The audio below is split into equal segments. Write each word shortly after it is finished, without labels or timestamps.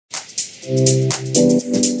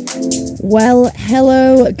Well,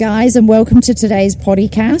 hello guys, and welcome to today's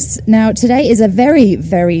podcast. Now, today is a very,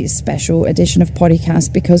 very special edition of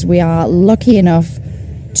podcast because we are lucky enough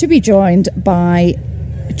to be joined by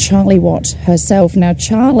Charlee Watt herself. Now,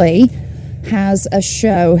 Charlee has a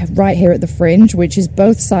show right here at the Fringe, which is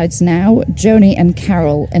Both Sides Now, Joni and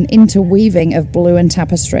Carol, an interweaving of blue and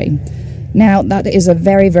tapestry. Now, that is a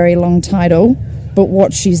very, very long title, but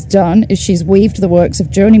what she's done is she's weaved the works of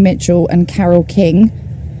Joni Mitchell and Carole King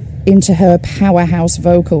into her powerhouse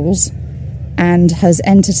vocals and has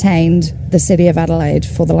entertained the city of Adelaide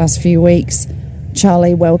for the last few weeks.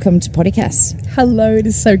 Charlee, welcome to podcast. Hello, it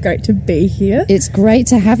is so great to be here. It's great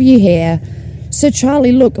to have you here. So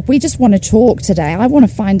Charlee, look, we just want to talk today. I want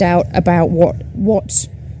to find out about what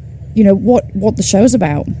the show's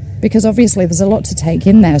about, because obviously there's a lot to take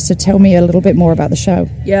in there. So tell me a little bit more about the show.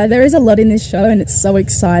 Yeah, there is a lot in this show and it's so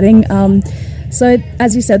exciting. So,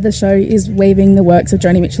 as you said, the show is weaving the works of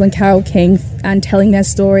Joni Mitchell and Carole King and telling their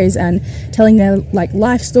stories and telling their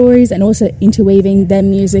life stories, and also interweaving their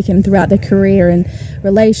music and throughout their career and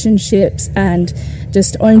relationships and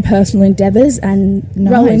just own personal endeavours, and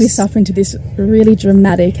rolling this up into this really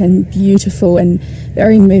dramatic and beautiful and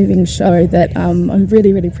very moving show that I'm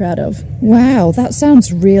really, really proud of. Wow, that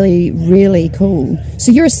sounds really, really cool.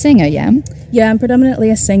 So you're a singer, yeah? Yeah, I'm predominantly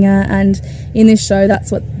a singer, and in this show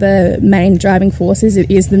that's what the main driving force is.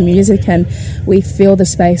 It is the music, and we fill the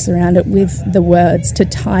space around it with the words to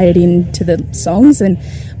tie it into the songs. And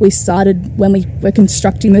we started, when we were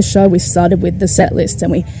constructing the show, we started with the set list,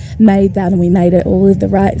 and we made that, and we made it all the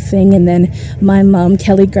right thing. And then my mum,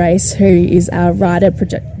 Kelly Grace, who is our writer,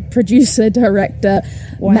 producer, director,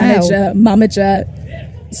 manager, mummager,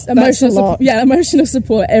 emotional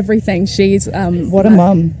support, everything. She's what a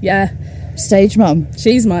mum. Yeah. Stage mum.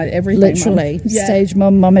 She's my everything. Literally. Mum. Yeah. Stage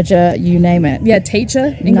mum, mummager, you name it. Yeah,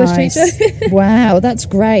 teacher, English teacher. Wow, that's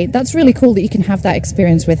great. That's really cool that you can have that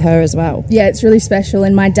experience with her as well. Yeah, it's really special.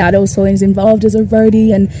 And my dad also is involved as a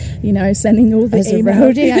roadie and, sending all the emails. As a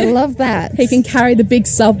roadie, I love that. He can carry the big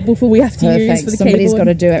subwoofer we have to use for the Somebody's keyboard. got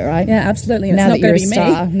to do it, right? Yeah, absolutely. And now it's that not you're a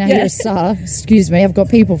star. me. Now you're a star. Excuse me, I've got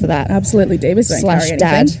people for that. Absolutely, Davis. /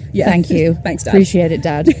 dad. Yeah. Thank you. Thanks, Dad. Appreciate it,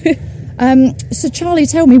 Dad. So Charlee,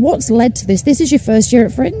 tell me, what's led to this? This is your first year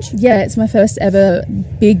at Fringe? Yeah, it's my first ever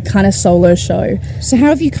big kind of solo show. So how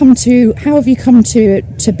have you come to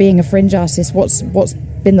being a Fringe artist? What's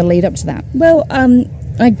been the lead up to that? Well,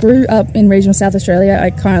 I grew up in regional South Australia.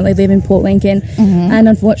 I currently live in Port Lincoln, and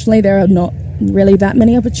unfortunately there are not really that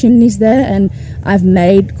many opportunities there, and I've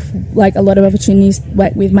made a lot of opportunities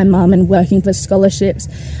with my mum and working for scholarships,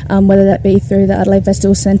 whether that be through the Adelaide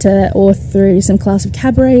Festival Centre or through some class of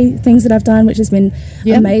cabaret things that I've done, which has been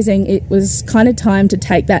amazing. It was kind of time to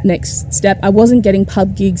take that next step. I wasn't getting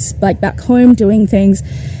pub gigs back home doing things,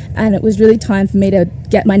 and it was really time for me to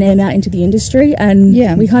get my name out into the industry. And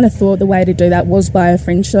we kind of thought the way to do that was by a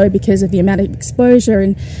Fringe show, because of the amount of exposure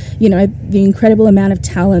and the incredible amount of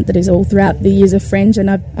talent that is all throughout the years of Fringe.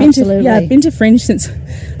 And I've been to Fringe since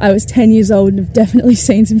I was 10 years old, and have definitely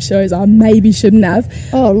seen some shows I maybe shouldn't have.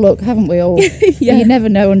 Oh, look, haven't we all? You never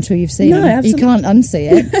know until you've seen them. Absolutely. You can't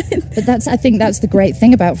unsee it. But I think that's the great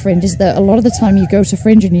thing about Fringe, is that a lot of the time you go to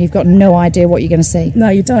Fringe and you've got no idea what you're going to see. No,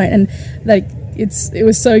 you don't. And it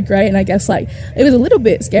was so great, and I guess it was a little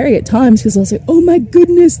bit scary at times, because I was like, oh my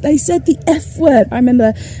goodness, they said the F word. I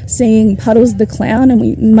remember seeing Puddles the Clown,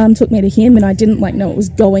 and Mum took me to him, and I didn't know what was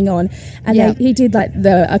going on, and he did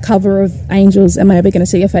a cover of Angels, Am I Ever Gonna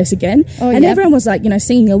See Your Face Again? And everyone was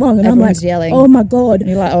singing along, and everyone's I'm yelling, oh my god, and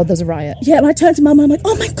you're like, oh, there's a riot. Yeah, and I turned to Mum, and I'm like,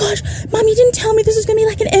 oh my gosh, Mum, you didn't tell me this was gonna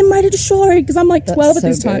be an M-rated show, because I'm 12 at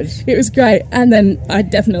this time. It was great. And then I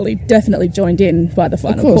definitely joined in by the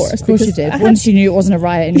final chorus. Of course you did. Once you knew it wasn't a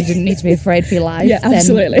riot and you didn't need to be afraid for your life,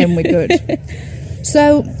 then we're good.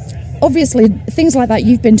 So obviously things like that,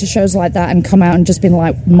 you've been to shows like that and come out and just been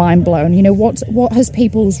mind blown. What has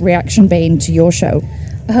people's reaction been to your show?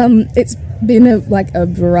 It's been a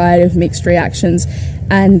variety of mixed reactions,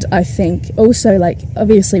 and I think also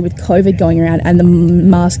obviously with COVID going around and the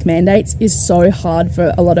mask mandates is so hard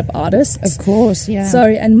for a lot of artists. Of course, yeah. So,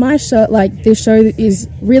 and my show, this show is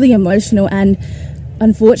really emotional, and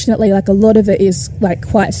unfortunately, a lot of it is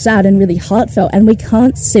quite sad and really heartfelt, and we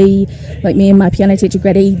can't see, me and my piano teacher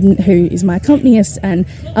Greta Eden, who is my accompanist, and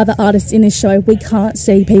other artists in this show, we can't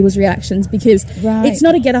see people's reactions, because it's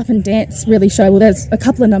not a get up and dance really show. Well, there's a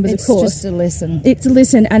couple of numbers, of course. It's just a listen. It's a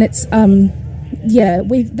listen, and it's immerse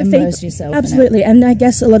yourself. Absolutely, and I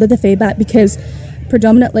guess a lot of the feedback, because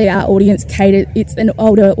predominantly our audience it's an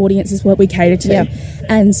older audience is what we cater to,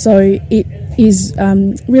 and so it is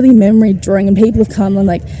really memory drawing, and people have come and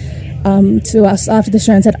to us after the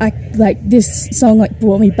show and said, "I like this song. Like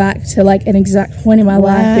brought me back to like an exact point in my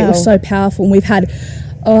life. It was so powerful." And we've had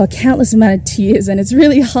countless amount of tears, and it's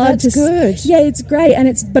really hard That's good. Yeah, it's great,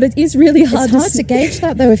 but it is really hard. It's hard to gauge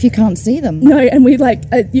that though if you can't see them. No, and we like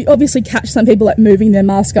you obviously catch some people like moving their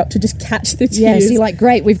mask up to just catch the tears. Yeah, so you're like,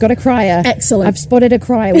 great, we've got a crier. Excellent. I've spotted a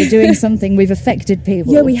crier. We're doing something. We've affected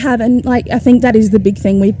people. Yeah, we have, and like I think that is the big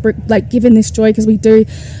thing. We like given this joy because we do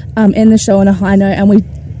end the show on a high note, and we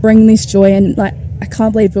bring this joy, and like I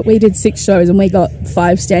can't believe, but we did 6 shows and we got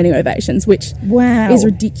 5 standing ovations, which is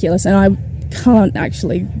ridiculous, and I can't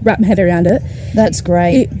actually wrap my head around it. That's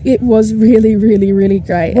great. It was really, really, really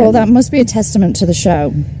great. Well, that must be a testament to the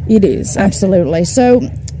show. It is. Absolutely. So,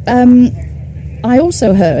 I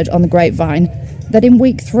also heard on the grapevine that in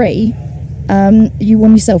week 3, you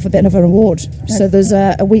won yourself a bit of an award. So there's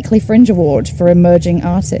a weekly Fringe Award for emerging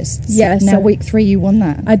artists. Yes. Now, week 3, you won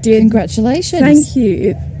that. I did. Congratulations. Thank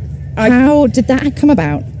you. How did that come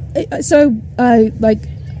about? So,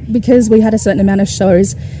 because we had a certain amount of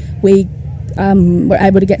shows, we were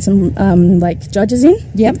able to get some judges in.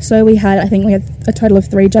 Yep. So we had a total of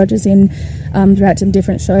 3 judges in throughout some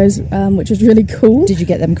different shows, which was really cool. Did you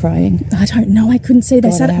get them crying? I don't know. I couldn't see.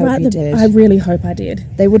 They sat right at the. I really hope I did.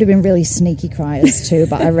 They would have been really sneaky criers too,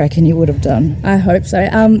 but I reckon you would have done. I hope so.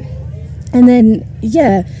 And then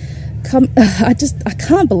I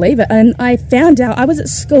can't believe it. And I found out I was at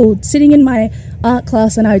school sitting in my art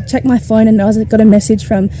class, and I checked my phone, and I got a message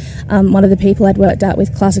from one of the people I'd worked out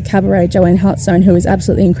with, Classic Cabaret, Joanne Hartstone, who is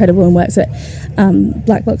absolutely incredible and works at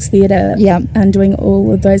Black Box Theatre and doing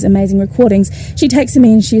all of those amazing recordings. She texted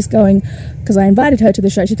me and she's going, because I invited her to the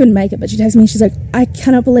show, she couldn't make it, but she texted me and she's like, "I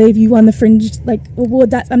cannot believe you won the Fringe award,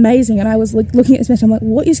 that's amazing." And I was like looking at this message, I'm like,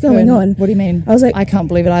 what is going on? What do you mean? I was like, I can't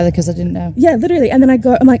believe it either because I didn't know. Yeah, literally. And then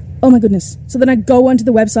I'm like, oh my goodness. So then I go onto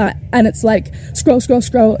the website and it's like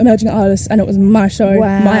scroll, emerging artists, and it was my show,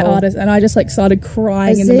 my artist, and I just like started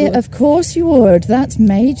crying. Of course you would. That's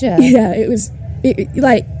major. Yeah, it was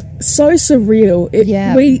like so surreal.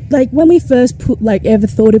 We when we first ever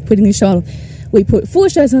thought of putting this show on, we put 4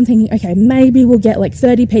 shows on, thinking, okay, maybe we'll get like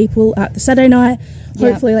 30 people at the Saturday night,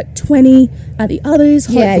 hopefully like 20 at the others.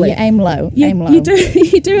 Hopefully. Yeah, you aim low. You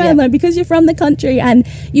do aim low because you're from the country and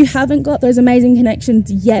you haven't got those amazing connections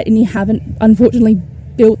yet, and you haven't unfortunately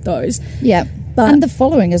built those. Yeah. And the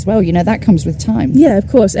following as well, that comes with time. Yeah, of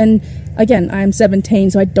course. And again, I'm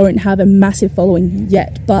 17, so I don't have a massive following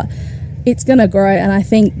yet, but it's going to grow. And I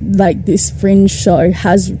think this Fringe show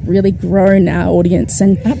has really grown our audience.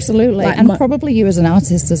 And absolutely. And probably you as an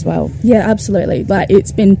artist as well. Yeah, absolutely.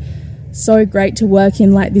 It's been so great to work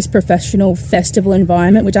in this professional festival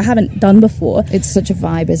environment, which I haven't done before. It's such a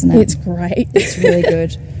vibe, isn't it? It's great. It's really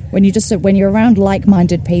good. When you're around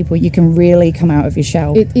like-minded people, you can really come out of your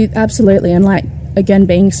shell. It absolutely. And again,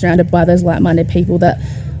 being surrounded by those like-minded people that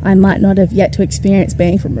I might not have yet to experience,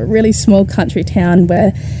 being from a really small country town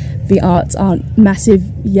where the arts aren't massive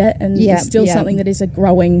yet, and it's still something that is a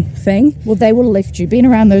growing thing. Well, they will lift you. Being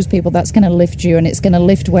around those people, that's going to lift you, and it's going to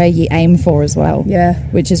lift where you aim for as well. Yeah.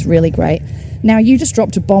 Which is really great. Now, you just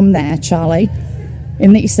dropped a bomb there, Charlie,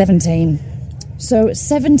 in that you're 17. So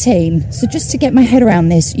 17. So just to get my head around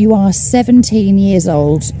this, you are 17 years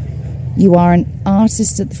old. You are an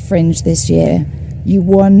artist at the Fringe this year. You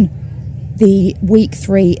won the Week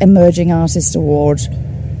 3 Emerging Artist Award.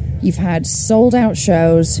 You've had sold-out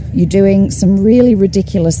shows. You're doing some really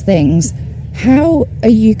ridiculous things. How are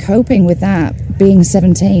you coping with that, being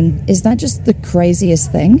 17? Is that just the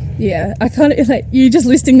craziest thing? Yeah, I kind of, you just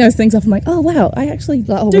listing those things off, I'm like, oh, wow, I actually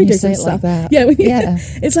do some stuff. Like that. Yeah,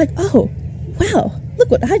 it's like, oh, wow,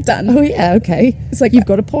 look what I've done. Oh, yeah, okay. It's like, you've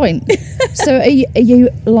got a point. So are you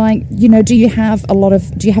do you have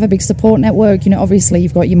a big support network? Obviously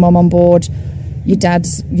you've got your mom on board, your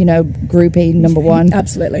dad's, groupie number 1.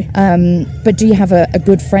 Absolutely. But do you have a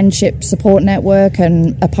good friendship support network,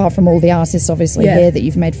 and apart from all the artists obviously here that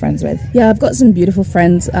you've made friends with? Yeah, I've got some beautiful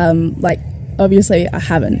friends. Obviously I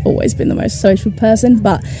haven't always been the most social person,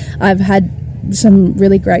 but I've had some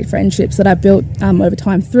really great friendships that I've built over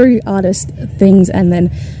time through artist things, and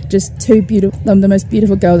then just 2 the most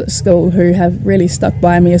beautiful girls at school who have really stuck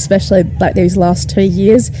by me, especially these last 2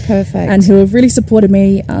 years. Perfect. And who have really supported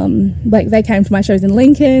me. They came to my shows in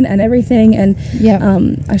Lincoln and everything, and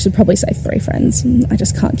I should probably say 3 friends. I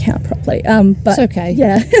just can't count properly. But it's okay.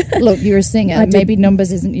 Yeah. Look, you're a singer. Maybe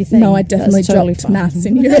numbers isn't your thing. No, I definitely dropped maths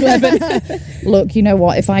in year 11. Look, you know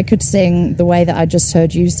what? If I could sing the way that I just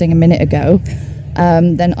heard you sing a minute ago,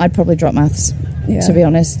 then I'd probably drop maths, to be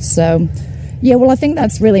honest. So Yeah, well, I think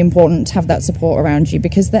that's really important to have that support around you,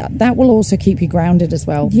 because that will also keep you grounded as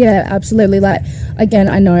well. Yeah, absolutely. Like, again,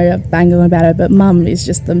 I know I bang on about it, but Mum is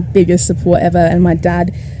just the biggest support ever, and my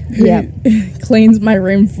dad, who cleans my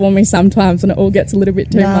room for me sometimes when it all gets a little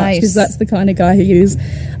bit too much, because that's the kind of guy he is.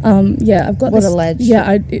 I've got what a ledge.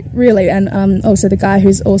 Yeah, really, and also the guy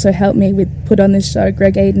who's also helped me put on this show,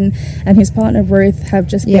 Greg Eden, and his partner Ruth, have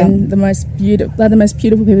just been the most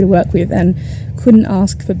beautiful people to work with, and couldn't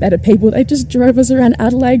ask for better people. They just drove us around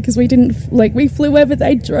Adelaide, because we flew over,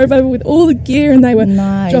 they drove over with all the gear, and they were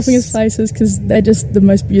dropping us places, because they're just the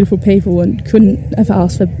most beautiful people and couldn't have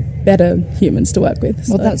asked for better humans to work with.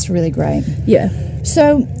 So. Well, that's really great. Yeah.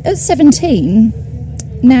 So at 17,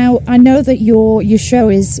 now I know that your show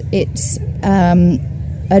it's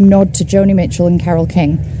a nod to Joni Mitchell and Carole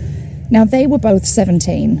King. Now they were both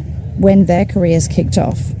 17 when their careers kicked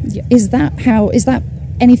off. Yeah. Is that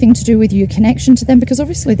anything to do with your connection to them? Because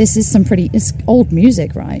obviously this is it's old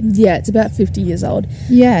music, right? Yeah, it's about 50 years old.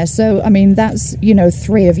 Yeah, so I mean that's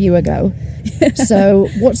 3 of you ago. So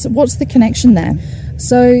what's the connection there?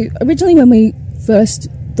 So originally when we first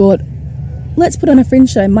thought, let's put on a Fringe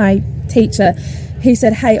show, my teacher, he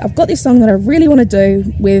said, hey, I've got this song that I really want to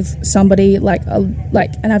do with somebody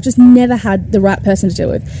and I've just never had the right person to do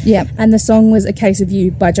it with. Yeah. And the song was A Case of You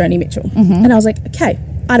by Joni Mitchell. Mm-hmm. And I was like, okay,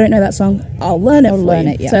 I don't know that song. I'll learn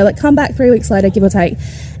it. Yeah. So come back 3 weeks later, give or take.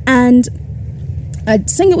 And I'd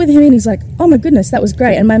sing it with him, and he's like, oh my goodness, that was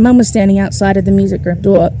great. And my mum was standing outside of the music room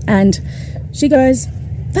door, and she goes,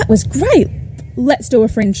 that was great. Let's do a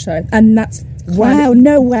Fringe show. And that's wow,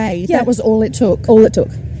 no way. Yeah. That was all it took. All it took.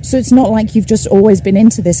 So it's not like you've just always been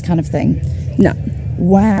into this kind of thing. No.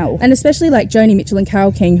 Wow. And especially Joni Mitchell and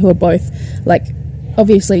Carole King, who are both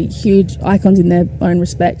obviously huge icons in their own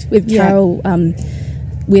respect. With Carole,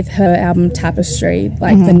 with her album Tapestry,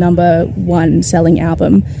 the number 1 selling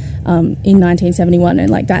album in 1971,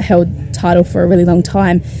 and that held title for a really long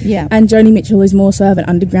time. Yeah. And Joni Mitchell is more so of an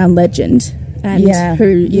underground legend, and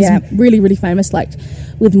who is really, really famous,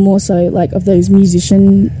 with more so of those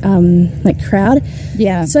musician crowd.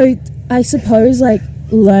 Yeah. So I suppose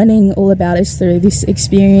learning all about us through this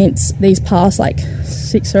experience these past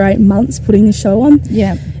 6 or 8 months putting the show on.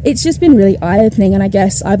 Yeah. It's just been really eye-opening, and I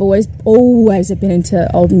guess I've always been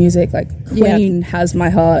into old music. Queen has my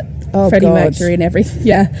heart. Oh, Freddie God. Mercury and everything.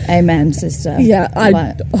 Yeah. Amen, sister. Yeah.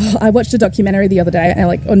 I watched a documentary the other day,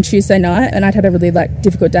 and on Tuesday night, and I'd had a really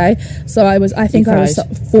difficult day. So I was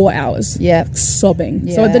 4 hours. Yeah. Sobbing.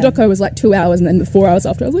 Yeah. So the doco was 2 hours, and then the 4 hours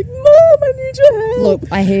after I was like, Mom, I need your help.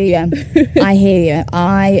 Look, I hear you.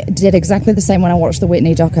 I did exactly the same when I watched the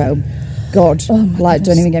Whitney doco. God, oh my goodness.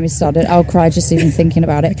 Don't even get me started. I'll cry just even thinking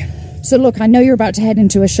about it. So look, I know you're about to head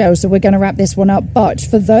into a show, so we're going to wrap this one up. But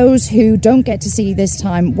for those who don't get to see you this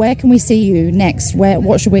time, where can we see you next?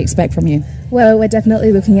 What should we expect from you? Well, we're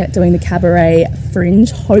definitely looking at doing the Cabaret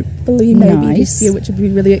Fringe, hopefully maybe this year, which would be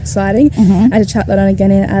really exciting. Mm-hmm. And to chat that on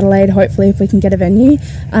again in Adelaide, hopefully if we can get a venue.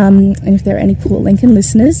 And if there are any Port Lincoln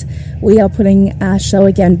listeners, we are putting our show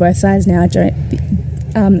again, both sides now,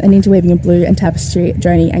 An Interweaving of Blue and Tapestry,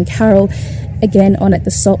 Joni and Carole, again on at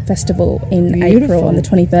the Salt Festival in April on the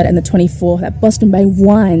 23rd and the 24th at Boston Bay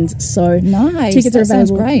Wines. So nice. Tickets are available.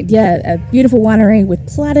 Sounds great. Yeah, a beautiful winery with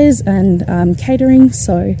platters and catering.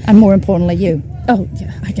 So, and more importantly, you. Oh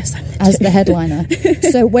yeah, I guess I'm as the headliner.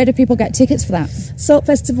 So where do people get tickets for that?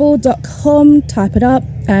 saltfestival.com, type it up,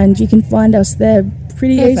 and you can find us there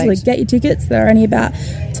pretty easily. Get your tickets. They're only about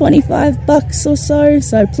 $25 or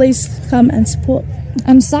so please come and support.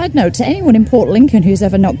 And side note, to anyone in Port Lincoln who's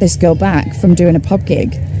ever knocked this girl back from doing a pub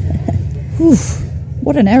gig,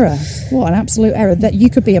 what an error. What an absolute error. That you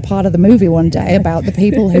could be a part of the movie one day about the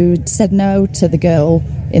people who said no to the girl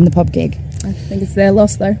in the pub gig. I think it's their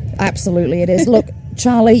loss, though. Absolutely it is. Look,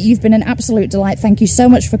 Charlee, you've been an absolute delight. Thank you so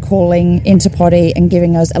much for calling into Poddy and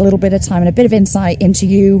giving us a little bit of time and a bit of insight into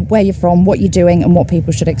you, where you're from, what you're doing, and what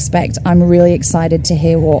people should expect. I'm really excited to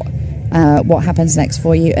hear what happens next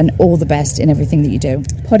for you, and all the best in everything that you do.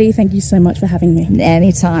 Poddy, thank you so much for having me.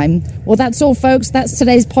 Anytime. Well, that's all, folks. That's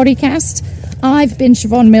today's Poddycast. I've been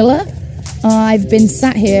Siobhan Miller. I've been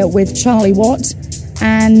sat here with Charlee Watt,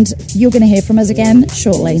 and you're going to hear from us again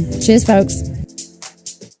shortly. Cheers, folks.